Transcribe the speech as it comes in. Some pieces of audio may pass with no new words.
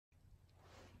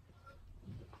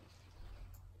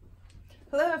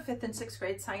Hello, 5th and 6th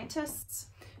grade scientists.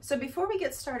 So before we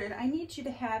get started, I need you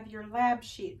to have your lab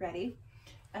sheet ready.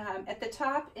 At the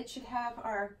top, it should have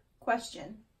our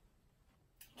question.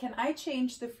 Can I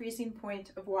change the freezing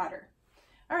point of water?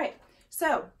 All right,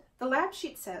 so the lab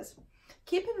sheet says,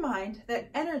 keep in mind that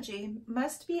energy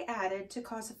must be added to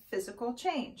cause a physical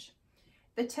change.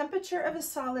 The temperature of a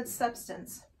solid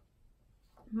substance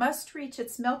must reach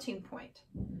its melting point.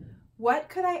 What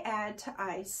could I add to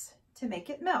ice to make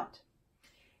it melt?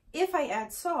 If I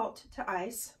add salt to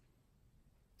ice,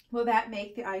 will that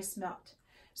make the ice melt?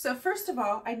 So first of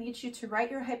all, I need you to write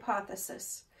your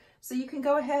hypothesis. So you can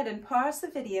go ahead and pause the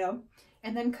video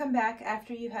and then come back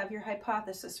after you have your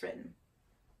hypothesis written.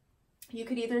 You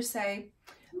could either say,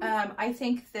 I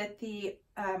think that the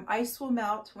ice will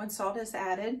melt when salt is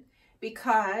added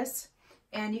because,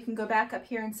 and you can go back up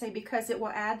here and say because it will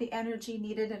add the energy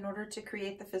needed in order to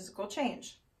create the physical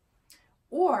change.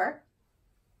 Or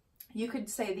you could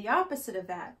say the opposite of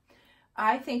that.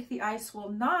 I think the ice will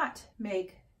not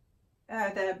make,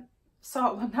 the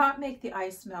salt will not make the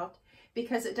ice melt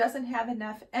because it doesn't have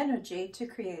enough energy to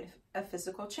create a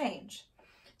physical change.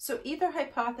 So either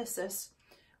hypothesis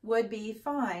would be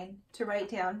fine to write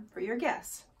down for your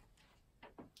guess.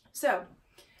 So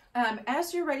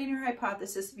as you're writing your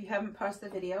hypothesis, if you haven't paused the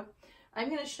video, I'm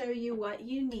going to show you what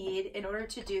you need in order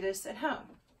to do this at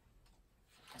home.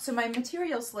 So my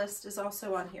materials list is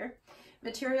also on here.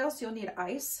 Materials, you'll need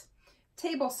ice,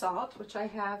 table salt, which I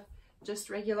have just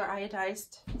regular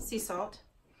iodized sea salt,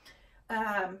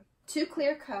 2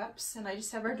 clear cups, and I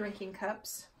just have our drinking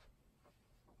cups,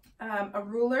 a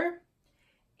ruler,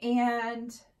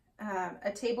 and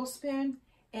a tablespoon,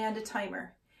 and a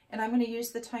timer. And I'm going to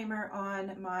use the timer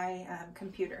on my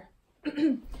computer.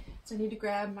 So I need to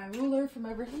grab my ruler from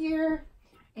over here,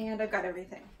 and I've got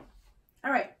everything.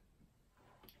 All right.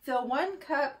 Fill 1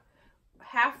 cup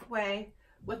halfway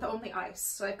with only ice.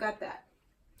 So I've got that.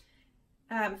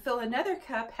 Fill another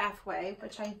cup halfway,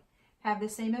 which I have the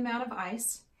same amount of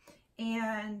ice,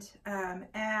 and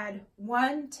add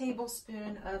 1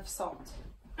 tablespoon of salt.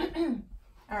 All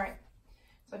right.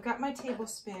 So I've got my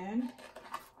tablespoon.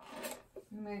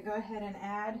 I'm going to go ahead and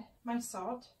add my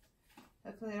salt.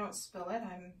 Hopefully I don't spill it.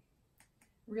 I'm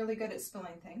really good at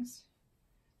spilling things.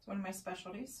 It's one of my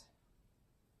specialties.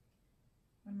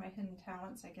 One of my hidden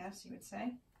talents, I guess you would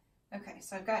say. Okay,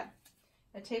 so I've got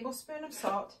a tablespoon of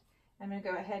salt. I'm going to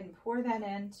go ahead and pour that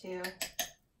into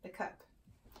the cup.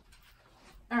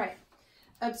 All right,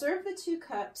 observe the 2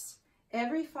 cups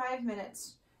every 5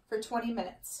 minutes for 20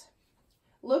 minutes.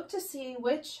 Look to see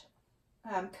which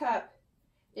cup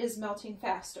is melting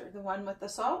faster, the one with the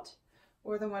salt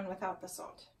or the one without the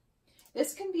salt.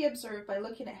 This can be observed by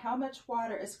looking at how much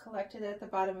water is collected at the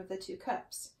bottom of the 2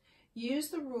 cups. Use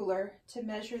the ruler to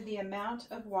measure the amount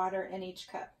of water in each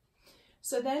cup.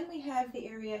 So then we have the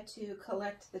area to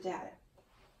collect the data.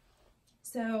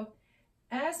 So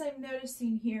as I'm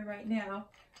noticing here right now,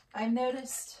 I've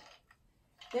noticed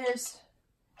there's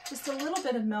just a little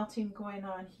bit of melting going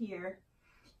on here.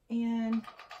 And,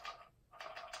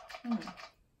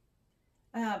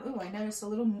 I noticed a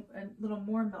little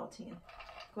more melting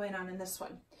going on in this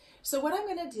one. So what I'm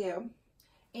going to do,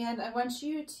 and I want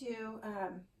you to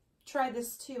try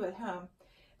this too at home,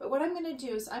 but what I'm going to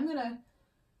do is I'm going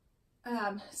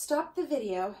to stop the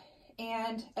video,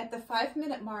 and at the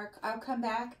 5-minute mark I'll come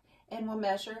back and we'll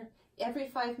measure. Every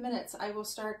 5 minutes I will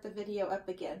start the video up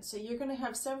again. So you're going to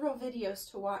have several videos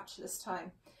to watch this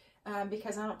time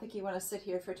because I don't think you want to sit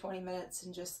here for 20 minutes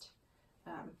and just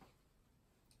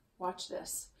watch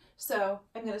this. So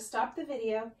I'm going to stop the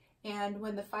video, and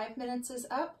when the 5 minutes is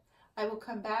up, I will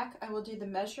come back, I will do the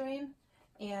measuring,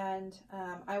 and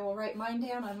I will write mine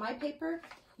down on my paper.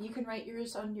 You can write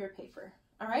yours on your paper.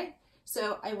 All right?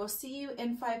 So I will see you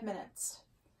in 5 minutes.